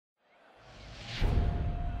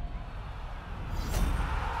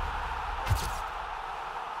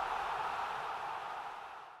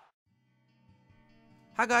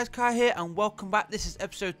Hi guys, Kai here and welcome back. This is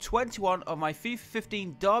episode 21 of my FIFA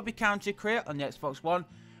 15 Derby County career on the Xbox One.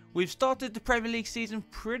 We've started the Premier League season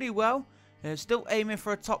pretty well. Still aiming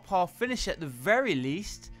for a top half finish at the very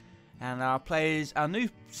least. And our players, our new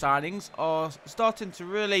signings, are starting to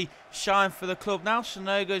really shine for the club now.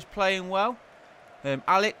 Sonogo's playing well.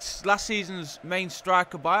 Alex, last season's main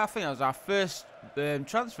striker buy, I think that was our first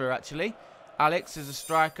transfer actually. Alex is a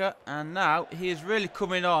striker and now he is really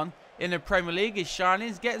coming on in the Premier League. He's shining,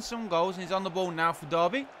 he's getting some goals and he's on the ball now for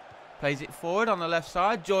Derby. Plays it forward on the left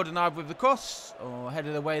side. Jordan Ibe with the cross. Oh,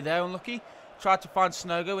 headed away there, unlucky. Tried to find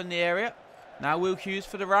Sonogo in the area. Now Will Hughes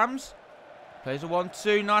for the Rams. Plays a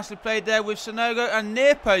 1-2, nicely played there with Sonogo and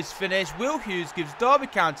near post finish. Will Hughes gives Derby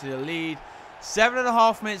County the lead.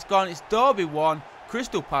 7.5 minutes gone, it's Derby 1,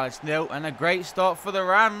 Crystal Palace 0 and a great start for the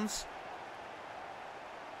Rams.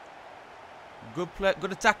 Good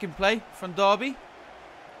attacking play from Derby.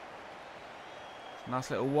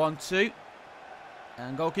 Nice little 1-2.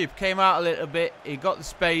 And goalkeeper came out a little bit. He got the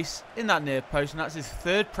space in that near post and that's his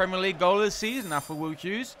third Premier League goal of the season now for Will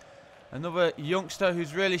Hughes. Another youngster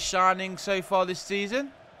who's really shining so far this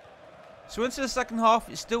season. So into the second half,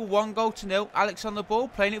 it's still 1-0. Alex on the ball,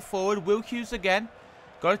 playing it forward. Will Hughes again.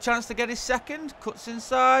 Got a chance to get his second. Cuts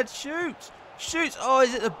inside. Shoots. Shoots. Oh,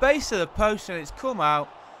 is it the base of the post? And it's come out.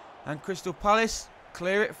 And Crystal Palace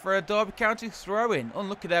clear it for a Derby County throw-in.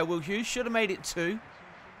 Unlucky there, Will Hughes. Should have made it 2.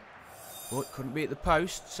 But couldn't be at the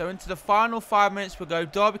post. So into the final 5 minutes we go.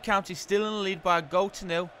 Derby County still in the lead by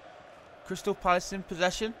 1-0. Crystal Palace in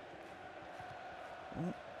possession.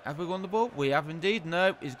 Have we won the ball? We have indeed.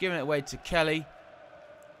 No, he's giving it away to Kelly.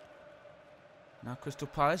 Now Crystal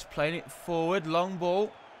Palace playing it forward. Long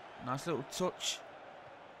ball. Nice little touch.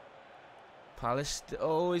 Palace.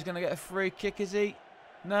 Oh, he's going to get a free kick, is he?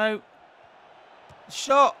 No.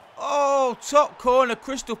 Shot. Oh, top corner.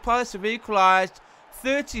 Crystal Palace have equalised.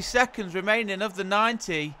 30 seconds remaining of the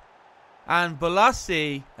 90. And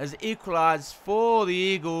Balassi has equalised for the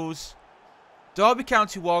Eagles. Derby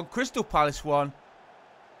County 1, Crystal Palace 1.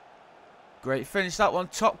 Great finish that one.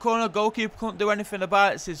 Top corner. Goalkeeper couldn't do anything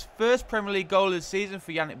about it. It's his first Premier League goal of the season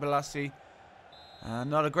for Yannick Balassi.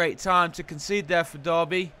 Not a great time to concede there for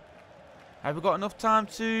Derby. Have we got enough time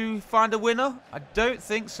to find a winner? I don't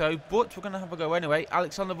think so, but we're going to have a go anyway.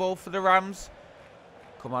 Alex on the ball for the Rams.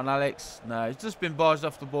 Come on, Alex. No, he's just been barged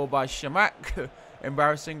off the ball by Shamak.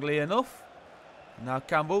 Embarrassingly enough. Now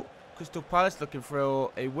Campbell. Crystal Palace looking for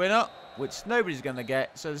a winner, which nobody's going to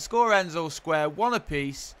get. So the score ends all square. 1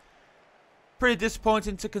 apiece. Pretty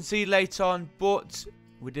disappointing to concede late on, but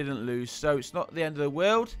we didn't lose, so it's not the end of the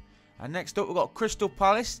world. And next up, we've got Crystal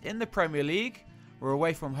Palace in the Premier League. We're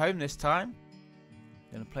away from home this time.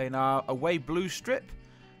 Going to play in our away blue strip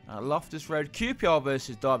at Loftus Road. QPR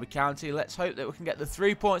versus Derby County. Let's hope that we can get the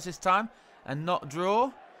 3 points this time and not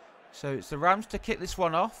draw. So it's the Rams to kick this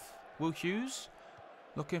one off. Will Hughes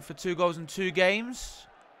looking for 2 goals in 2 games.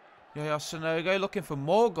 Yaya Sonogo looking for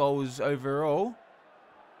more goals overall.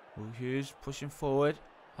 Will Hughes pushing forward,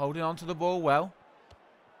 holding on to the ball well.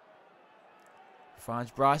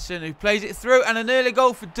 Finds Bryson who plays it through and an early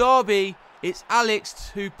goal for Derby. It's Alex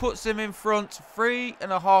who puts them in front.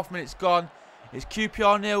 3.5 minutes gone. It's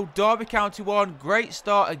QPR 0, Derby County 1. Great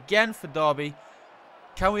start again for Derby.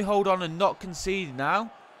 Can we hold on and not concede now?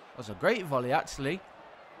 That was a great volley actually.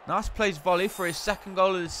 Nice plays volley for his second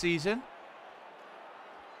goal of the season.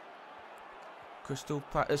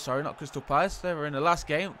 Not Crystal Palace. They were in the last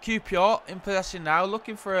game. QPR in possession now,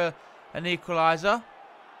 looking for an equaliser.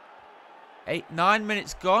 9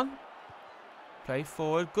 minutes gone. Play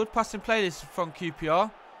forward. Good passing play this from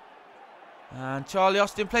QPR. And Charlie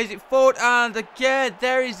Austin plays it forward. And again,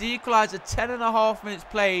 there is the equaliser. 10.5 minutes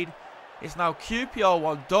played. It's now QPR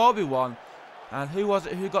 1, Derby 1. And who was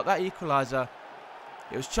it who got that equaliser?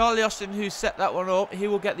 It was Charlie Austin who set that one up. He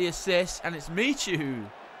will get the assist. And it's Michu.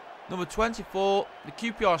 Number 24, the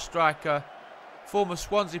QPR striker, former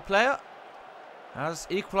Swansea player, has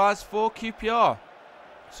equalised for QPR.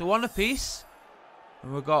 So 1 apiece.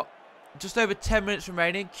 And we've got just over 10 minutes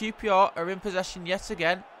remaining. QPR are in possession yet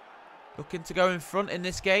again. Looking to go in front in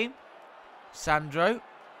this game. Sandro.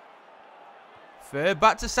 Third,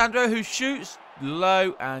 back to Sandro who shoots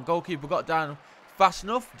low. And goalkeeper got down fast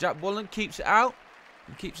enough. Jack Bullen keeps it out.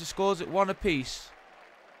 And keeps the scores at 1 apiece.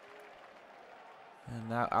 And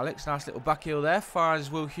now Alex, nice little back heel there, finds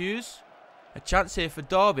Will Hughes. A chance here for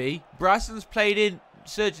Derby. Bryson's played in,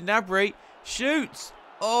 Serge Gnabry, shoots.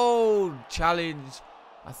 Oh, challenge.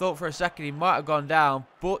 I thought for a second he might have gone down,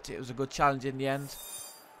 but it was a good challenge in the end.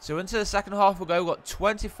 So into the second half we'll go. We've got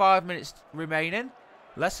 25 minutes remaining.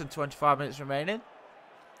 Less than 25 minutes remaining.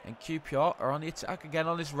 And QPR are on the attack again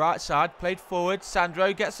on this right side. Played forward.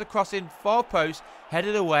 Sandro gets the cross in, far post,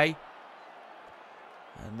 headed away.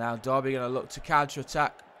 And now Derby going to look to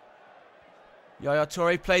counter-attack. Yaya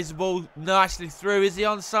Toure plays the ball nicely through. Is he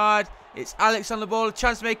onside? It's Alex on the ball. A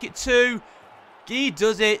chance to make it 2. He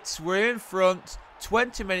does it. We're in front.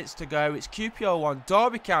 20 minutes to go. It's QPR 1,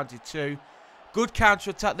 Derby County 2. Good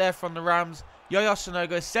counter-attack there from the Rams. Yaya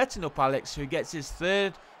Sanogo setting up Alex, who gets his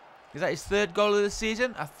third. Is that his third goal of the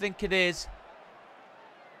season? I think it is.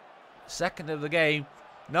 Second of the game.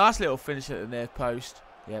 Nice little finish at the near post.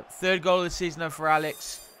 Yep, third goal of the season for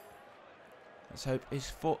Alex. Let's hope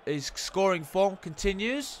his scoring form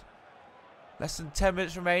continues. Less than 10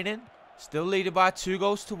 minutes remaining. Still leading by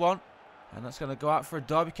 2-1. And that's going to go out for a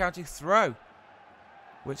Derby County throw,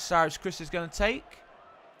 which Cyrus Chris is going to take.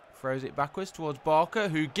 Throws it backwards towards Barker,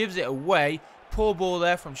 who gives it away. Poor ball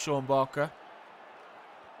there from Sean Barker.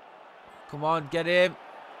 Come on, get him.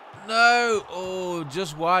 No! Oh,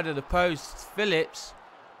 just wide of the post. Phillips.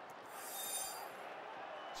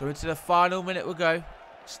 So into the final minute we go.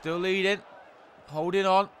 Still leading. Holding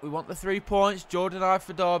on. We want the 3 points. Jordan Ive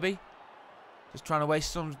for Derby. Just trying to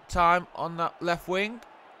waste some time on that left wing.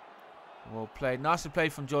 Well played. Nicely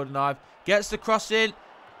played from Jordan Ive. Gets the cross in.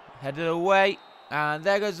 Headed away. And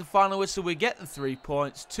there goes the final whistle. We get the 3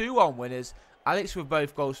 points. 2-1 winners. Alex with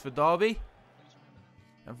both goals for Derby.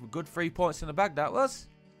 And for good 3 points in the bag that was.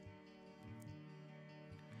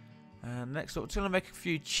 And next up, we're going to make a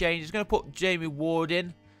few changes. Going to put Jamie Ward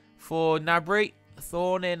in for Nabry.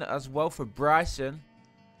 Thorne in as well for Bryson.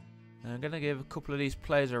 And I'm going to give a couple of these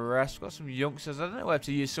players a rest. We've got some youngsters. I don't know where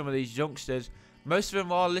to use some of these youngsters. Most of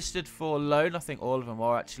them are listed for loan. I think all of them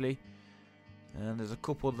are actually. And there's a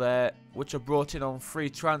couple there which are brought in on free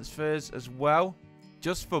transfers as well.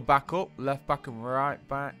 Just for backup. Left back and right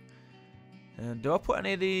back. And do I put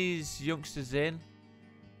any of these youngsters in?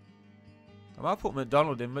 I might put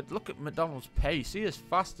McDonald in, but look at McDonald's pace. He is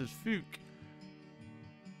fast as Fook.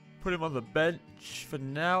 Put him on the bench for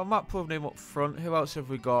now. I might put him up front. Who else have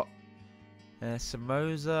we got?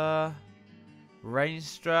 Samoza.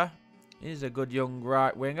 Reinstra. He's a good young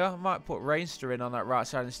right winger. I might put Reinstra in on that right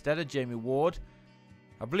side instead of Jamie Ward.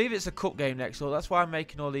 I believe it's a cup game next up. That's why I'm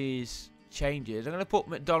making all these changes. I'm going to put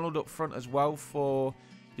McDonald up front as well for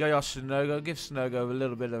Yaya Sanogo. Give Sanogo a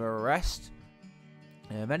little bit of a rest.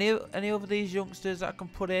 Any of these youngsters that I can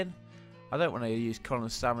put in? I don't want to use Colin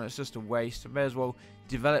Salmon. It's just a waste. I may as well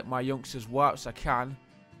develop my youngsters whilst I can,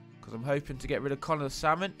 because I'm hoping to get rid of Colin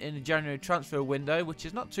Salmon in the January transfer window, which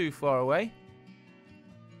is not too far away.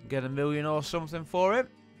 Get $1 million or something for him.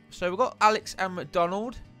 So we've got Alex and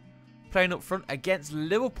McDonald playing up front against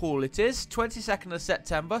Liverpool. It is 22nd of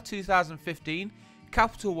September 2015.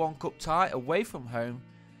 Capital One Cup tie away from home.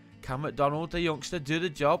 Can McDonald, the youngster, do the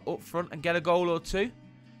job up front and get a goal or two?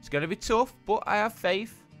 It's going to be tough, but I have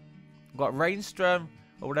faith. We've got Reinstrom,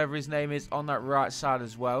 or whatever his name is, on that right side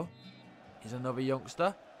as well. He's another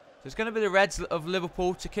youngster. So it's going to be the Reds of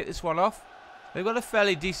Liverpool to kick this one off. They've got a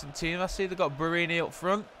fairly decent team. I see they've got Barini up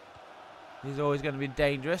front. He's always going to be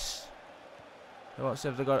dangerous. Who else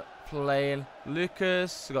have they got playing?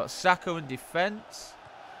 Lucas. They've got Sacco in defence.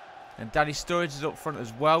 And Danny Sturridge is up front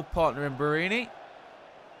as well, partnering Barini.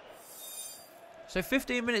 So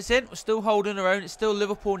 15 minutes in, we're still holding our own. It's still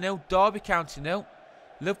Liverpool 0, Derby County 0.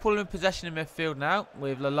 Liverpool in possession in midfield now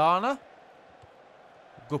with Lallana.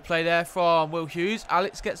 Good play there from Will Hughes.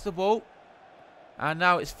 Alex gets the ball. And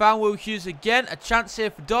now it's found Will Hughes again. A chance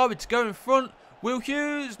here for Derby to go in front. Will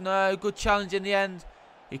Hughes, no, good challenge in the end.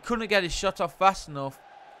 He couldn't get his shot off fast enough.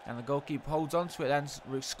 And the goalkeeper holds on to it then.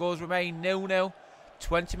 Scores remain 0-0.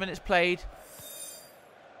 20 minutes played.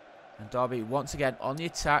 And Derby once again on the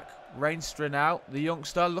attack. Reinstra now, the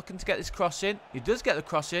youngster, looking to get this cross in. He does get the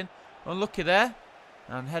cross in. Unlucky there.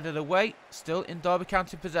 And headed away. Still in Derby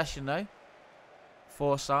County possession though.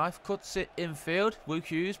 Forsyth cuts it infield. Will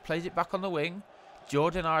Hughes plays it back on the wing.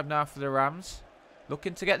 Jordan Ive now for the Rams.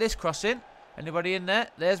 Looking to get this cross in. Anybody in there?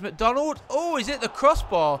 There's McDonald. Oh, he's hit the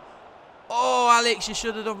crossbar. Oh, Alex, you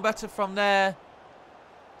should have done better from there.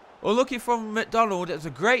 Unlucky from McDonald. It was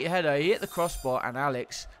a great header. He hit the crossbar, and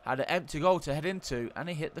Alex had an empty goal to head into, and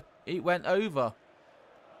he went over.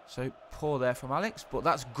 So poor there from Alex, but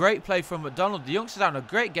that's great play from McDonald. The youngster's having a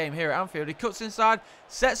great game here at Anfield. He cuts inside,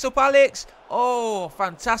 sets up Alex. Oh,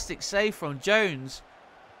 fantastic save from Jones.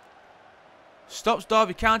 Stops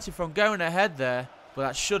Derby County from going ahead there, but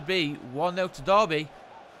that should be 1-0 to Derby.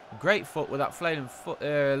 Great foot with that flailing foot,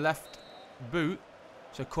 left boot.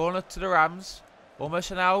 So corner to the Rams.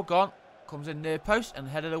 Almost an hour gone. Comes in near post and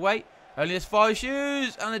headed away. Only as far as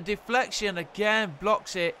Hughes, and a deflection again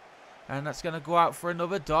blocks it. And that's going to go out for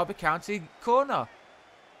another Derby County corner.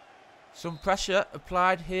 Some pressure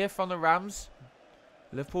applied here from the Rams.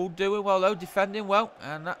 Liverpool doing well though, defending well.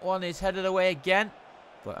 And that one is headed away again.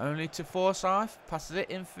 But only to Forsyth. Passes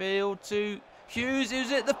it infield to Hughes,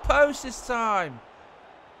 who's at the post this time.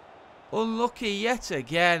 Unlucky yet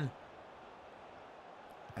again.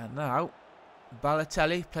 And now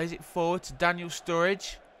Balotelli plays it forward to Daniel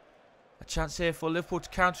Sturridge. A chance here for Liverpool to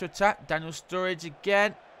counter-attack. Daniel Sturridge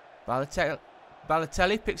again.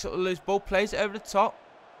 Balotelli picks up the loose ball, plays it over the top.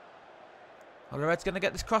 Red's going to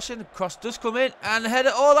get this cross in. The cross does come in. And the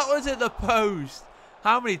header. Oh, that was at the post.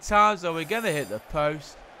 How many times are we going to hit the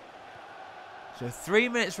post? So 3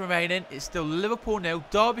 minutes remaining. It's still Liverpool 0,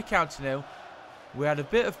 Derby County 0. We had a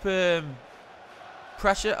bit of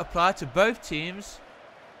pressure applied to both teams.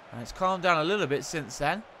 And it's calmed down a little bit since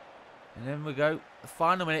then. And then we go the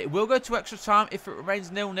final minute. It will go to extra time if it remains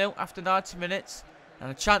 0-0 after 90 minutes. And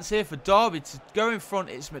a chance here for Derby to go in front.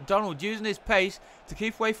 It's McDonald using his pace to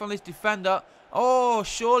keep away from this defender. Oh,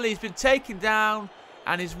 surely he's been taken down.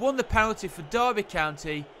 And he's won the penalty for Derby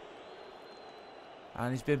County.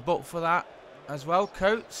 And he's been booked for that as well.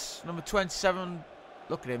 Coates, number 27.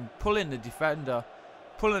 Look at him pulling the defender.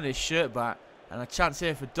 Pulling his shirt back. And a chance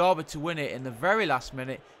here for Derby to win it in the very last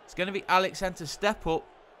minute. It's going to be Alex Hen to step up.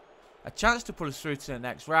 A chance to pull us through to the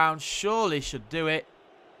next round. Surely should do it.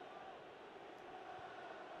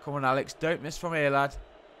 Come on, Alex. Don't miss from here, lad.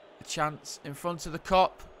 A chance in front of the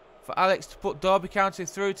cop for Alex to put Derby County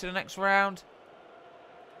through to the next round.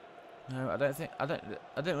 No,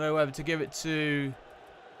 I don't know whether to give it to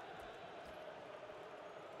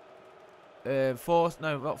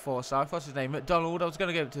not Forsyth. What's his name? McDonald. I was going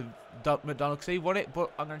to give it to McDonald because he won it,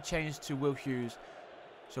 but I'm going to change to Will Hughes.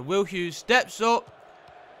 So Will Hughes steps up.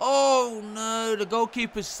 Oh no, the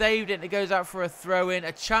goalkeeper saved it and it goes out for a throw-in.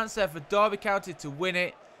 A chance there for Derby County to win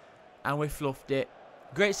it. And we fluffed it.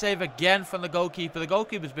 Great save again from the goalkeeper. The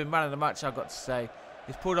goalkeeper's been man of the match, I've got to say.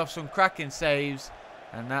 He's pulled off some cracking saves.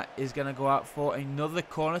 And that is going to go out for another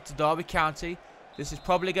corner to Derby County. This is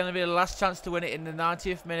probably going to be the last chance to win it in the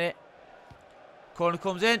 90th minute. Corner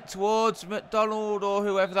comes in towards McDonald or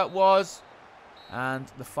whoever that was. And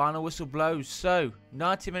the final whistle blows. So,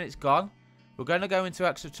 90 minutes gone. We're going to go into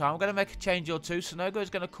extra time. We're going to make a change or two. Sonogo is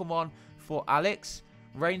going to come on for Alex.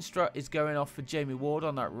 Rainstra is going off for Jamie Ward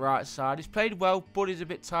on that right side. He's played well, but he's a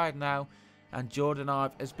bit tired now. And Jordan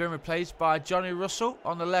Ive has been replaced by Johnny Russell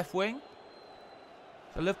on the left wing.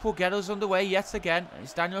 So Liverpool get us underway yet again.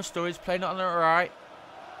 It's Daniel Sturridge playing it on the right.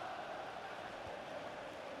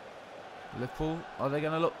 Liverpool, are they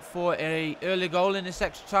going to look for an early goal in this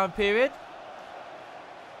extra time period?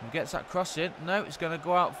 Who gets that cross in? No, it's going to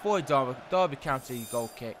go out for a Derby County goal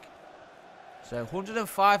kick. So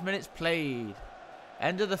 105 minutes played.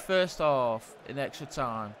 End of the first half in extra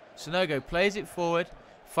time. Sonogo plays it forward.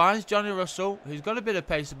 Finds Johnny Russell, who's got a bit of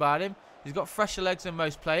pace about him. He's got fresher legs than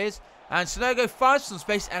most players. And Sonogo finds some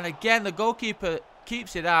space. And again, the goalkeeper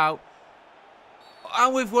keeps it out.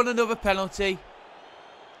 And we've won another penalty.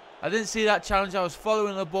 I didn't see that challenge. I was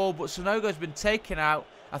following the ball. But Sonogo's been taken out.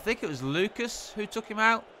 I think it was Lucas who took him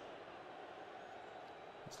out.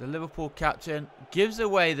 So the Liverpool captain gives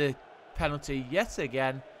away the penalty yet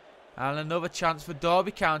again. And another chance for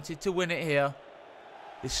Derby County to win it here.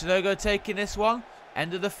 Is Sonogo taking this one?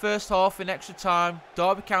 End of the first half in extra time.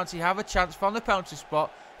 Derby County have a chance from the penalty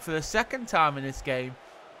spot for the second time in this game.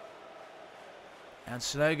 And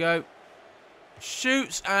Sonogo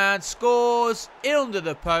shoots and scores in under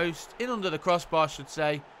the post. In under the crossbar, I should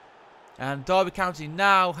say. And Derby County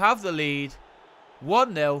now have the lead.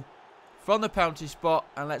 1-0 from the penalty spot.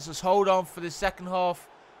 And lets us hold on for the second half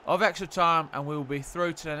of extra time. And we will be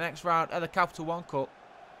through to the next round at the Capital One Cup.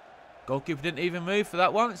 Goalkeeper didn't even move for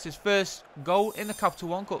that one. It's his first goal in the Capital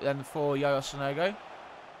One Cup then for Yaya Sonogo.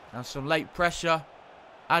 And some late pressure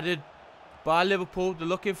added by Liverpool. They're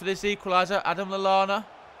looking for this equaliser. Adam Lallana.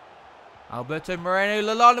 Alberto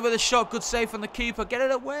Moreno. Lallana with a shot. Good save from the keeper. Get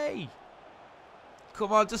it away.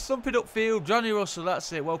 Come on, just thump it upfield. Johnny Russell,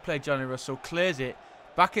 that's it. Well played, Johnny Russell. Clears it.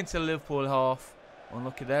 Back into the Liverpool half.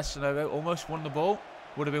 Unlucky there. Sonogo almost won the ball.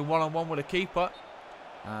 Would have been one-on-one with a keeper.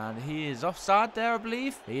 And he is offside there, I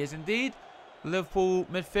believe. He is indeed. Liverpool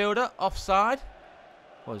midfielder offside.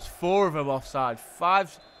 Well, there's 4 of them offside.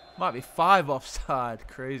 Might be 5 offside.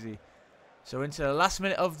 Crazy. So into the last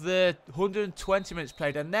minute of the 120 minutes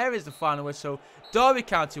played. And there is the final whistle. Derby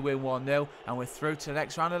County win 1-0. And we're through to the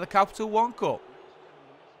next round of the Capital One Cup.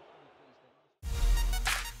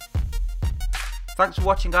 Thanks for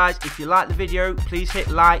watching, guys. If you like the video, please hit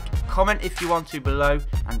like, comment if you want to below,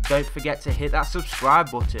 and don't forget to hit that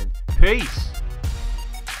subscribe button. Peace!